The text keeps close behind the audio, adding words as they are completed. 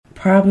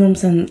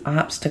Problems and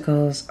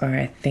obstacles are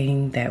a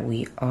thing that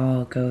we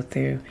all go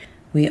through.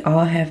 We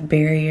all have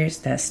barriers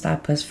that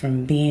stop us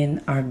from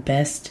being our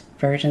best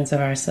versions of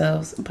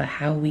ourselves, but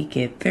how we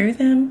get through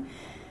them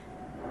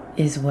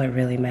is what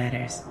really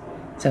matters.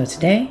 So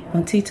today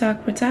on Tea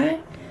Talk with Ty,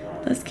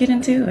 let's get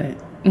into it.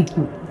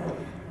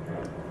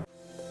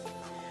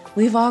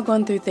 We've all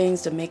gone through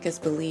things to make us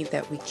believe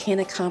that we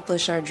can't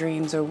accomplish our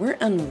dreams or we're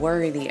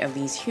unworthy of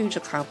these huge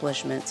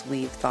accomplishments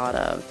we've thought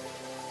of.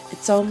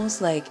 It's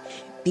almost like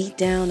beat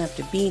down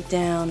after beat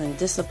down and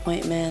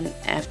disappointment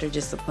after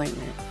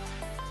disappointment.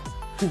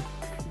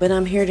 But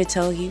I'm here to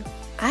tell you,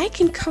 I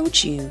can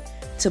coach you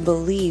to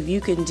believe you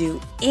can do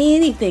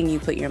anything you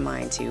put your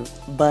mind to,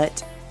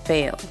 but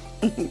fail.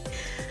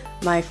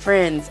 My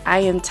friends, I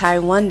am Ty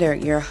Wonder,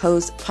 your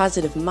host,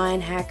 positive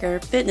mind hacker,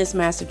 fitness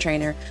master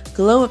trainer,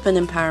 glow up and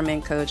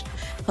empowerment coach,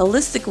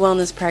 holistic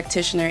wellness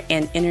practitioner,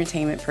 and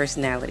entertainment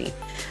personality.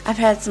 I've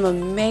had some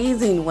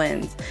amazing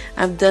wins.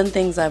 I've done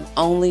things I've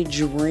only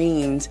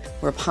dreamed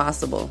were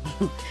possible.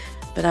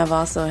 But I've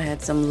also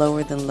had some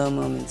lower than low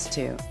moments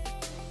too.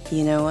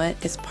 You know what?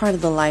 It's part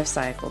of the life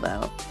cycle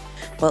though.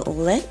 But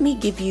let me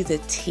give you the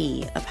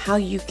tea of how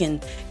you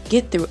can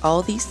get through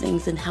all these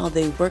things and how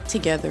they work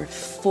together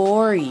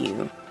for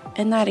you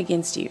and not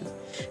against you.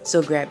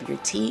 So grab your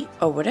tea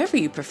or whatever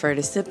you prefer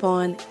to sip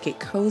on, get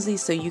cozy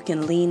so you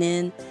can lean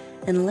in,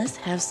 and let's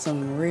have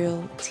some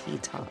real tea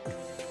talk.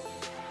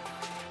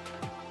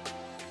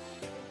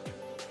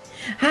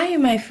 Hi,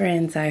 my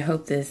friends. I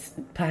hope this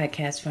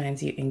podcast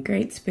finds you in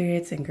great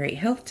spirits and great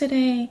health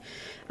today.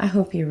 I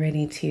hope you're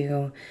ready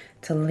to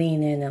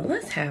lean in and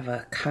let's have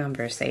a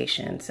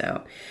conversation.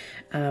 So,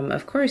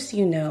 of course,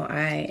 you know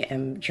I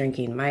am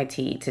drinking my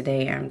tea.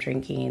 Today I'm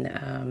drinking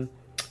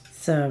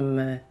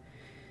some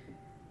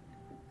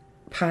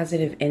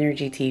positive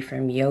energy tea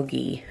from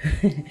Yogi.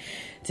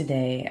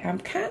 Today I'm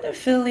kind of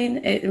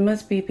feeling, it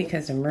must be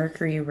because the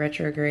Mercury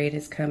retrograde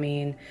is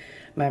coming.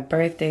 My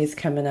birthday's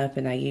coming up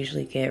and I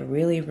usually get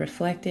really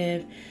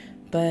reflective,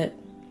 but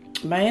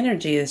my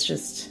energy is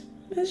just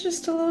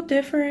a little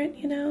different,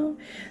 you know?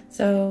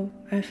 So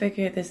I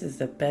figured this is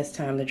the best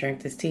time to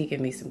drink this tea,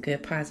 give me some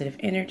good positive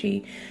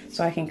energy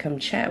so I can come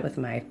chat with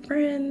my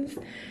friends.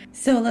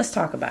 So let's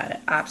talk about it.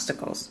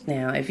 Obstacles.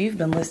 Now, if you've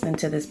been listening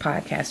to this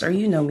podcast or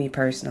you know me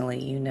personally,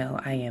 you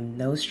know I am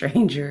no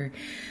stranger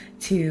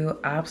to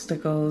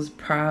obstacles,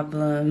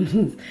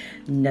 problems,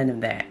 none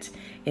of that.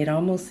 It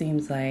almost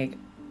seems like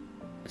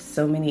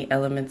so many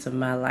elements of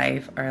my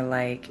life are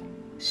like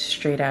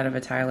straight out of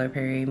a Tyler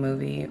Perry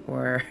movie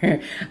or a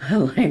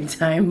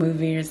Lifetime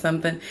movie or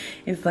something.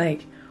 It's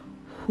like,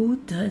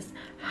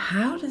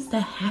 how does that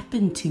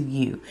happen to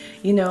you?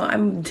 You know,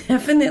 I'm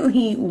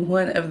definitely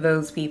one of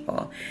those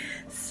people.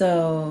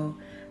 So,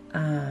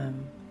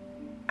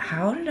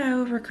 how did I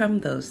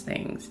overcome those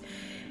things?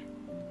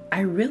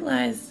 I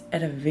realized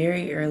at a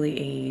very early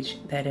age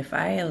that if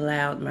I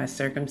allowed my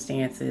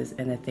circumstances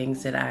and the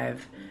things that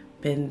I've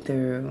been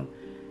through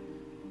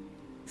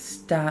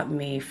stop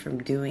me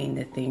from doing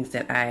the things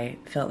that I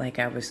felt like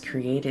I was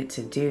created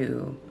to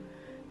do,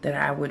 that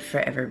I would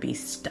forever be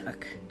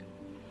stuck.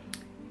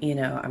 You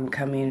know, I'm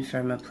coming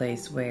from a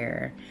place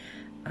where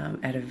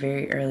at a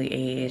very early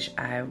age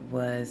I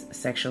was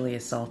sexually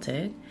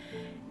assaulted,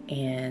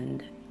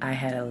 and I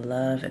had a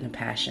love and a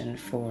passion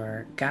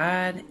for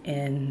God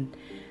and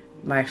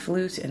my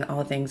flute and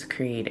all things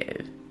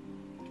creative,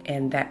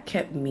 and that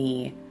kept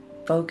me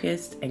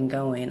focused and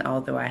going,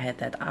 although I had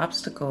that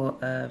obstacle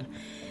of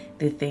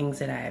the things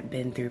that I had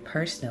been through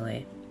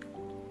personally.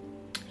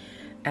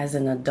 As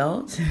an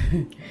adult,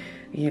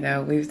 you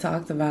know, we've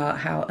talked about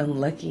how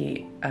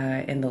unlucky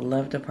in the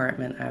love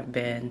department I've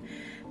been.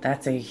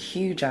 That's a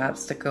huge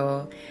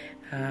obstacle.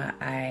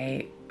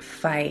 I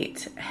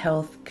fight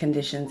health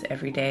conditions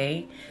every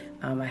day.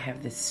 I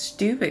have this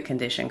stupid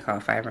condition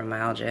called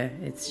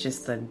fibromyalgia. It's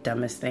just the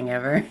dumbest thing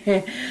ever.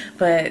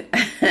 But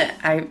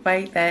I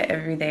fight that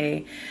every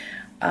day.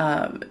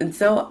 And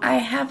so I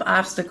have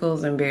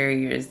obstacles and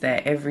barriers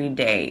that every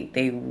day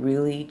they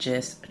really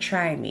just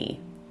try me.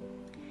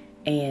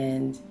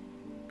 And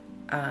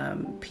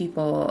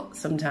people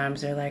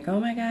sometimes are like, oh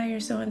my God, you're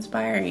so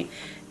inspiring.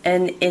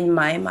 And in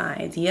my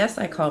mind, yes,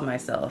 I call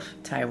myself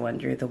Ty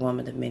Wonder, the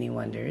woman of many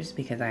wonders,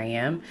 because I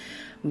am.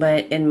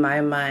 But in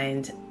my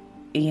mind,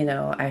 you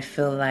know, I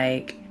feel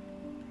like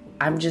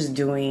I'm just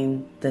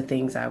doing the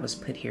things I was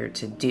put here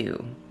to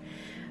do.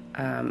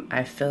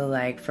 I feel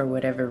like for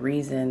whatever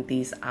reason,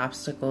 these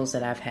obstacles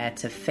that I've had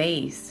to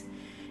face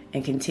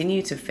and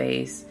continue to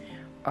face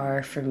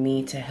are for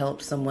me to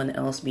help someone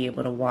else be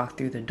able to walk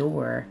through the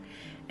door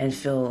and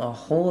feel a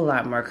whole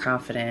lot more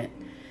confident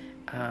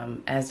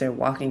as they're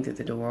walking through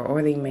the door,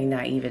 or they may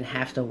not even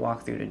have to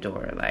walk through the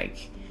door.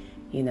 Like,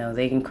 you know,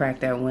 they can crack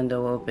that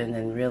window open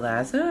and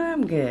realize, oh,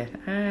 I'm good.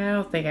 I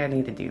don't think I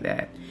need to do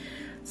that.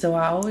 So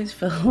I always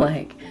feel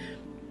like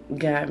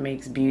God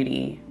makes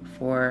beauty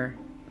for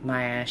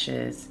my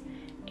ashes,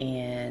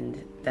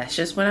 and that's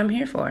just what I'm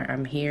here for.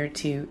 I'm here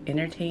to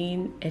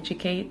entertain,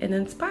 educate, and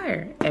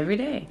inspire every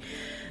day.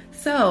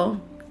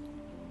 So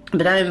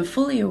But I am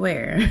fully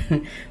aware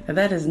that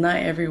that is not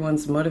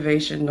everyone's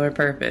motivation nor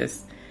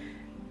purpose.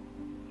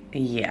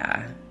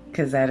 Yeah,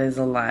 because that is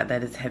a lot.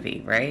 That is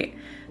heavy, right?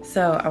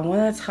 So I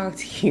want to talk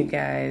to you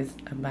guys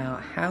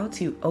about how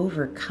to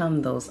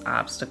overcome those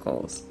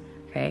obstacles.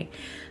 Okay,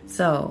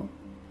 so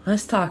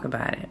let's talk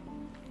about it.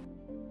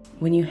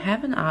 When you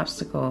have an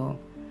obstacle,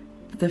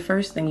 the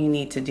first thing you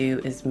need to do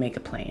is make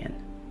a plan.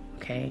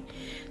 Okay,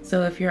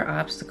 so if your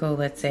obstacle,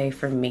 let's say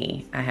for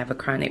me, I have a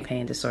chronic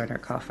pain disorder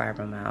called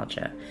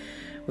fibromyalgia.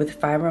 With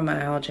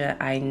fibromyalgia,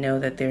 I know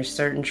that there's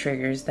certain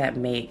triggers that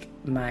make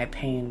my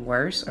pain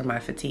worse or my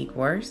fatigue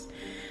worse.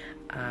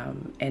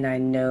 And I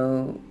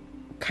know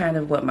kind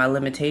of what my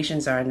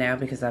limitations are now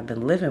because I've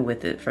been living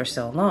with it for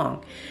so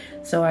long.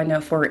 So I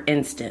know, for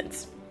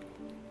instance,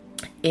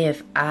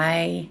 if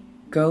I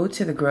go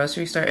to the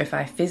grocery store, if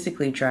I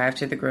physically drive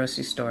to the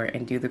grocery store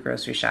and do the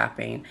grocery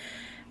shopping,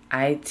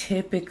 I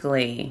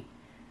typically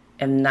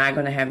am not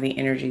going to have the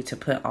energy to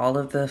put all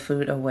of the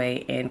food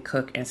away and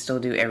cook and still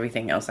do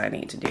everything else I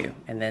need to do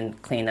and then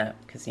clean up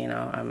because,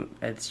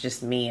 it's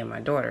just me and my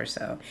daughter.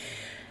 So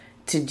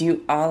to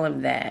do all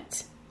of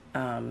that,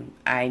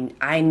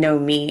 I know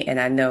me, and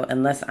I know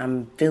unless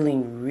I'm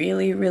feeling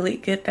really, really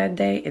good that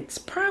day, it's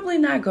probably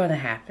not going to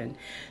happen.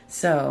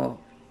 So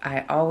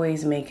I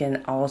always make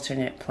an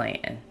alternate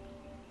plan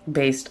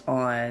based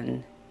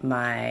on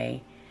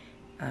my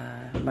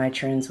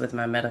trends with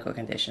my medical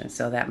condition.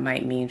 So that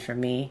might mean for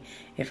me,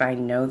 if I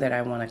know that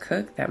I want to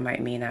cook, that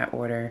might mean I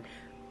order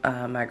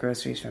my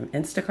groceries from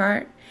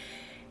Instacart.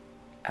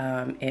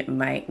 It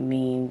might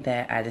mean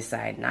that I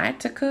decide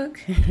not to cook.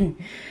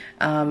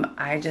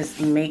 I just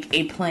make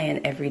a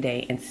plan every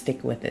day and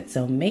stick with it.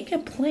 So make a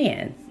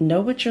plan.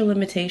 Know what your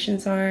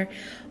limitations are.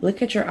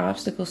 Look at your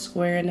obstacles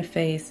square in the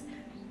face.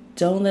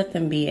 Don't let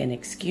them be an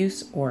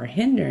excuse or a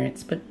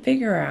hindrance, but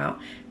figure out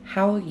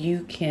how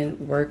you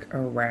can work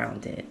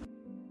around it.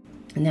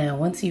 Now,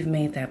 once you've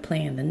made that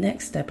plan, the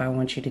next step I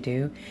want you to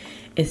do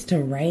is to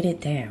write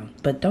it down.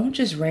 But don't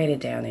just write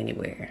it down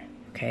anywhere,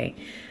 okay?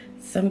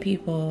 Some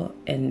people,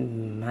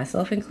 and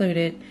myself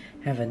included,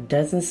 have a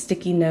dozen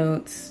sticky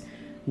notes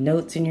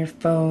in your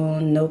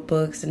phone,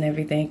 notebooks and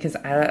everything, because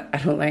I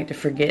don't like to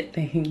forget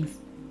things.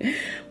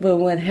 But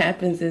what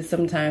happens is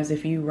sometimes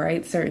if you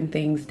write certain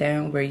things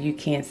down where you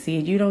can't see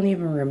it, you don't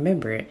even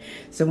remember it.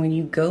 So when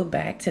you go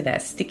back to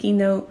that sticky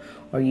note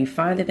or you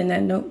find it in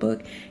that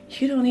notebook,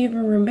 you don't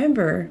even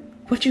remember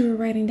what you were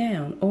writing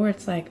down. Or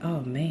it's like,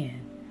 oh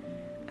man,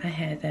 I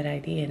had that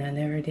idea and I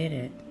never did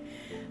it.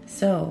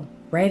 So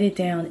write it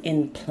down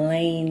in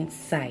plain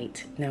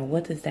sight. Now,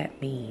 what does that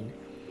mean?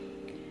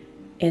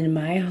 In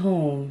my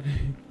home,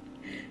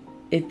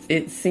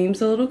 it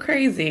seems a little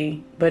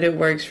crazy, but it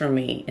works for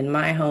me. In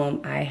my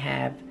home, I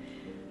have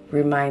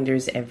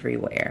reminders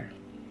everywhere.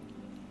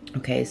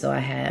 Okay, so I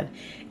have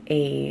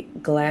a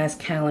glass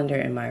calendar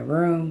in my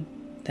room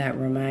that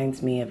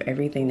reminds me of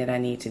everything that I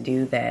need to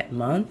do that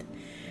month.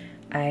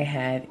 I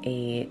have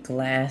a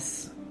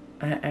glass.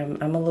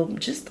 I'm a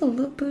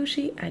little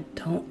bougie. I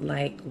don't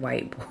like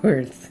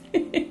whiteboards.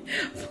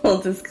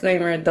 Full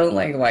disclaimer, I don't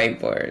like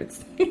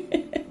whiteboards.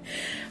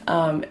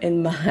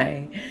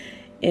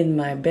 In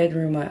my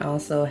bedroom, I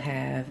also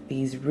have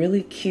these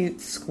really cute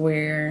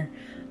square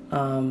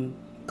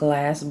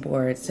glass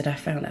boards that I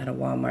found at a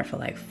Walmart for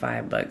like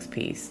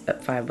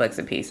 $5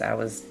 a piece. I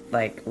was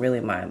like really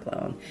mind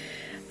blown.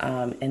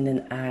 And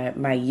then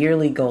my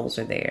yearly goals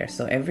are there.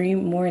 So every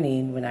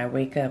morning when I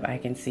wake up, I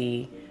can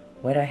see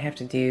what I have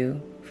to do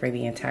for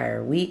the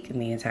entire week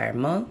and the entire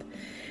month.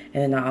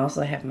 And then I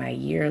also have my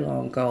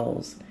year-long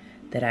goals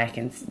that I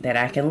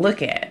can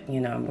look at.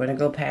 I'm going to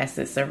go past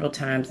it several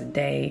times a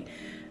day.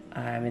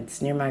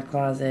 It's near my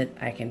closet.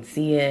 I can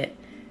see it,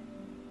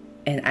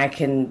 and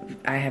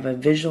I have a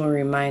visual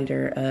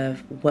reminder of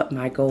what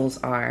my goals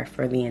are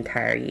for the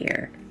entire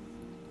year.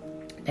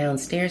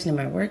 Downstairs in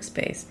my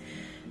workspace,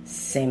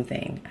 same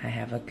thing. I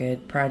have a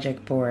good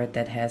project board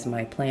that has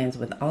my plans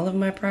with all of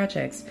my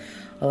projects,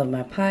 all of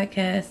my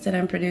podcasts that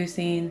I'm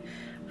producing,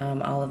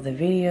 all of the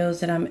videos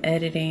that I'm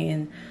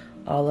editing,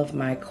 all of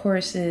my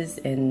courses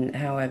and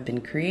how I've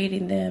been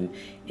creating them.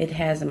 It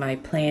has my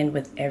plan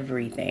with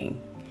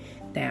everything.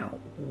 Now,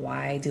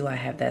 why do I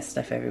have that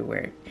stuff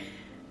everywhere?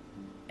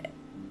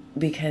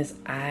 Because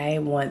I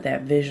want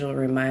that visual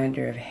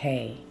reminder of,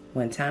 hey,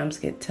 when times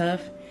get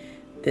tough,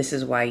 this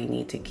is why you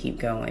need to keep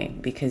going,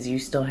 because you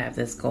still have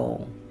this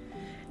goal.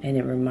 And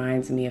it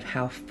reminds me of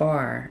how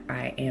far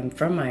I am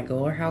from my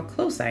goal or how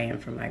close I am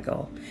from my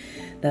goal.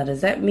 Now,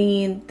 does that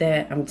mean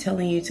that I'm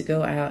telling you to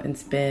go out and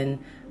spend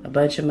a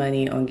bunch of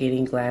money on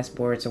getting glass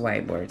boards or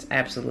whiteboards?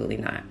 Absolutely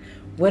not.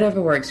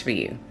 Whatever works for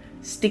you.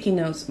 Sticky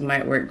notes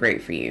might work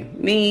great for you.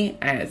 Me,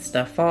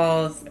 stuff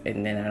falls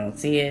and then I don't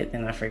see it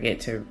and I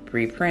forget to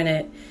reprint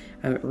it,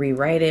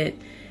 rewrite it,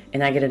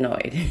 and I get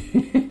annoyed.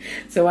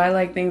 So I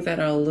like things that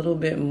are a little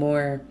bit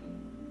more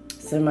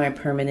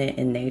semi-permanent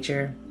in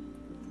nature,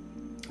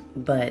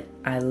 but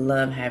I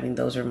love having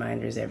those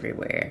reminders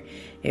everywhere.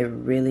 It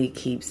really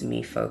keeps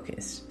me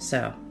focused.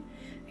 So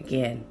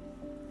again,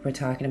 we're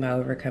talking about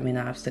overcoming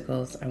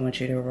obstacles, I want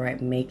you to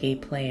make a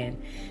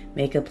plan.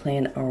 Make a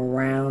plan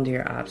around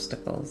your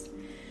obstacles.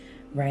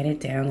 Write it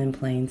down in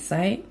plain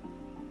sight.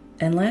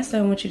 And last,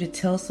 I want you to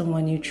tell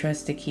someone you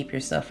trust to keep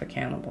yourself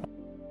accountable.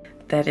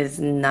 That is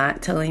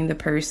not telling the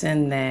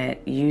person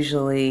that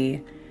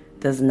usually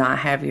does not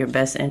have your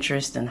best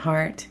interest in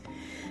heart.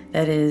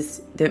 That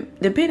is,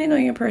 depending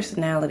on your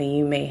personality,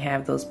 you may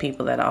have those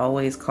people that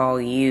always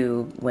call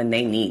you when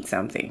they need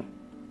something,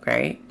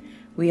 right?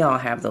 We all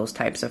have those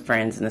types of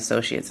friends and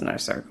associates in our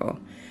circle.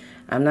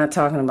 I'm not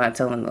talking about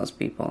telling those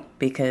people,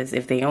 because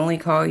if they only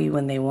call you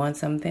when they want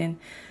something,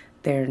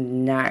 they're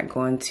not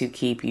going to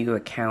keep you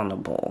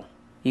accountable.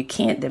 You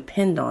can't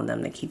depend on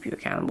them to keep you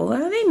accountable.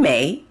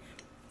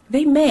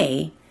 They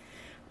may,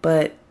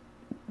 but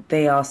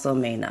they also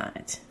may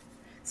not.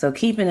 So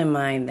keeping in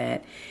mind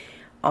that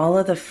all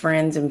of the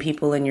friends and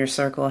people in your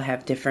circle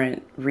have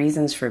different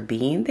reasons for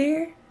being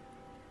there,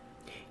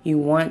 you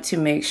want to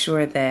make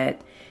sure that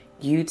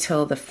you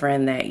tell the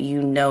friend that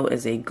you know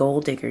is a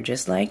gold digger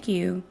just like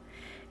you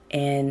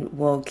and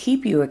will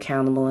keep you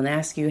accountable and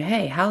ask you,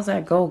 hey, how's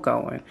that goal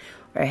going?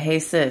 Or, hey,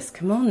 sis,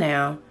 come on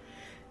now.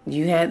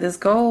 You had this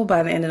goal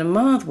by the end of the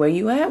month. Where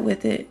you at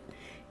with it?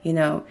 You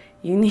know,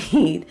 you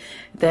need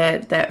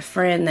that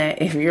friend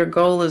that if your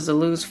goal is to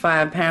lose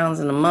 5 pounds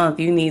in a month,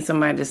 you need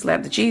somebody to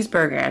slap the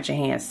cheeseburger out your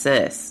hand.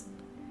 Sis,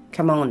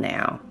 come on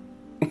now.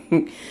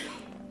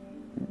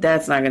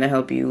 That's not going to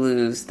help you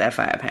lose that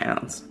 5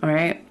 pounds. All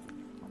right.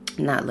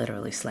 Not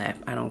literally slap.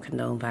 I don't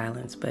condone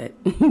violence, but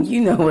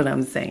you know what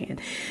I'm saying.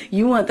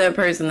 You want that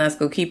person that's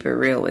going to keep it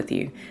real with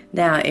you.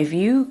 Now, if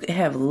you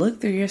have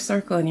looked through your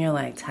circle and you're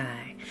like,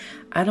 Ty,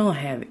 I don't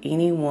have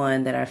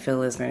anyone that I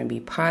feel is going to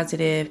be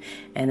positive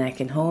and that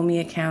can hold me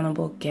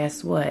accountable,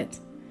 guess what?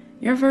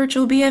 Your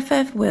virtual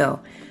BFF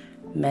will.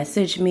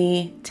 Message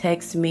me,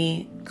 text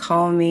me,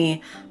 call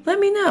me, let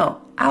me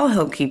know. I'll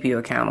help keep you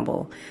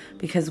accountable,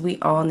 because we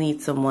all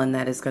need someone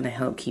that is going to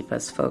help keep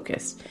us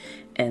focused.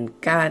 And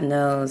God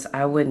knows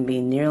I wouldn't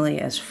be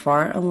nearly as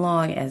far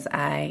along as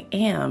I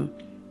am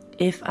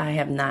if I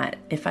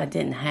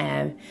didn't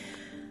have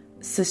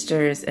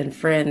sisters and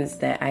friends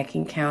that I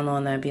can count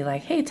on. That'd be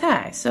like, hey,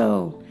 Ty,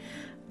 so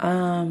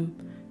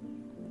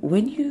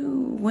when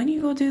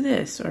you go do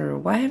this, or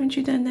why haven't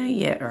you done that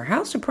yet, or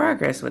how's the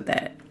progress with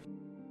that?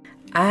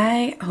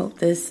 I hope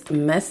this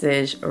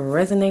message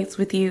resonates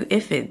with you.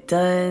 If it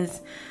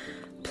does,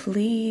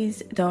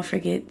 please don't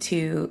forget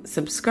to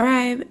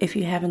subscribe if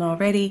you haven't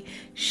already.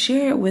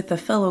 Share it with a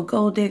fellow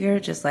gold digger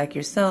just like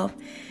yourself,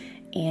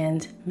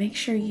 and make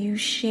sure you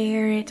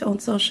share it on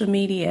social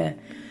media.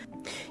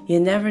 You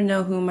never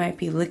know who might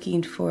be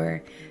looking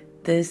for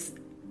this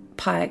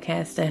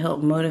podcast to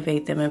help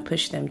motivate them and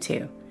push them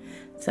too.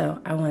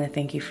 So I want to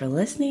thank you for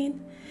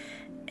listening,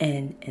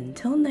 and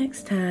until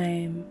next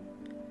time,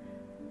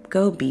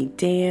 go be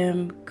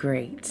damn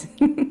great.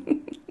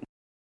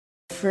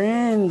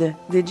 Friend,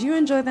 did you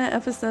enjoy that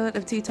episode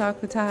of Tea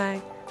Talk with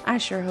Ty? I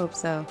sure hope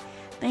so.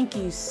 Thank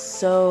you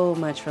so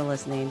much for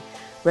listening.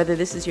 Whether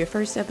this is your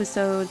first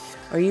episode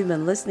or you've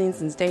been listening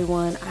since day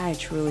one, I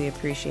truly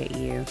appreciate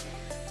you.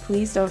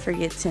 Please don't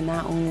forget to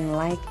not only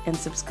like and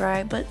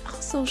subscribe, but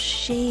also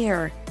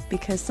share,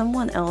 because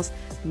someone else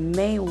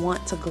may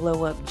want to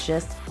glow up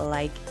just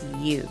like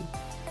you.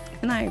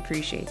 And I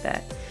appreciate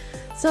that.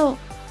 So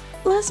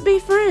let's be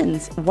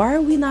friends. Why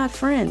are we not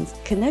friends?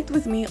 Connect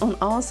with me on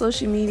all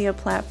social media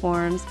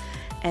platforms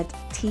at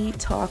Tea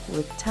Talk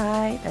with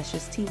Ty. That's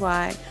just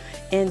TY.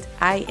 And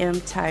I am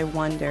Ty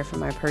Wonder for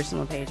my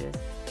personal pages.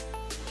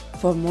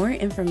 For more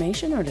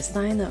information or to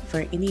sign up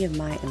for any of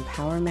my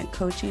empowerment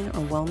coaching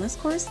or wellness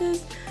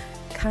courses,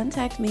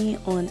 contact me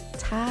on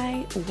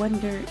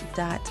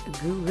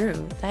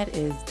tywonder.guru. That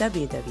is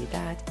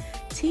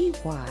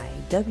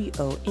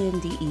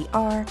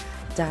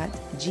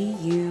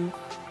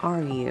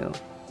www.tywonder.guru.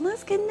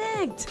 Let's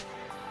connect.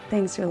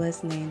 Thanks for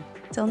listening.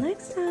 Till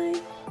next time.